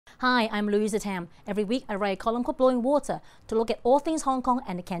Hi, I'm Louisa Tam. Every week I write a column called Blowing Water to look at all things Hong Kong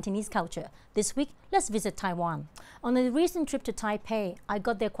and the Cantonese culture. This week, let's visit Taiwan. On a recent trip to Taipei, I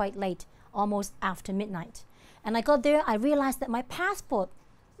got there quite late, almost after midnight. And I got there, I realized that my passport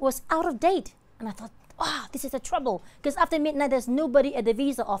was out of date. And I thought, wow, this is a trouble. Because after midnight, there's nobody at the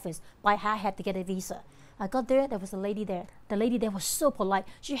visa office. But I had to get a visa. I got there, there was a lady there. The lady there was so polite.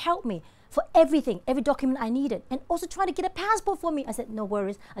 She helped me for everything, every document I needed, and also tried to get a passport for me. I said, no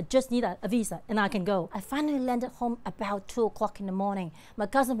worries, I just need a visa and I can go. I finally landed home about 2 o'clock in the morning. My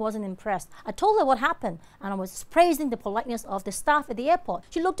cousin wasn't impressed. I told her what happened, and I was praising the politeness of the staff at the airport.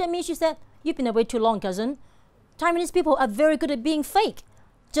 She looked at me, she said, you've been away too long, cousin. Taiwanese people are very good at being fake.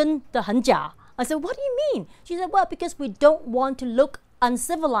 真的很假. I said, what do you mean? She said, well, because we don't want to look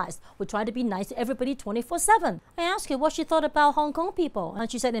uncivilized. We try to be nice to everybody 24/7. I asked her what she thought about Hong Kong people, and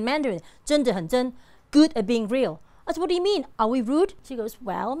she said in Mandarin, 真的很真, good at being real. I said, what do you mean? Are we rude? She goes,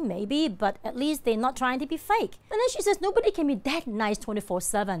 well, maybe, but at least they're not trying to be fake. And then she says, nobody can be that nice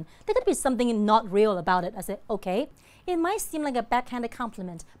 24/7. There could be something not real about it. I said, okay. It might seem like a backhanded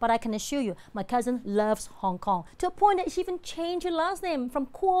compliment, but I can assure you, my cousin loves Hong Kong, to a point that she even changed her last name from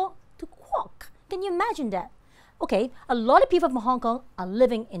Kuo to Kwok. Can you imagine that? Okay, a lot of people from Hong Kong are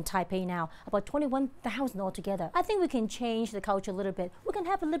living in Taipei now, about 21,000 altogether. I think we can change the culture a little bit. We can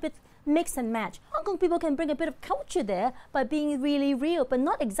have a little bit mix and match. Hong Kong people can bring a bit of culture there by being really real, but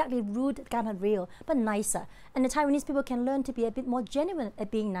not exactly rude kind of real, but nicer. And the Taiwanese people can learn to be a bit more genuine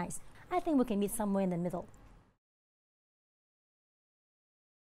at being nice. I think we can meet somewhere in the middle.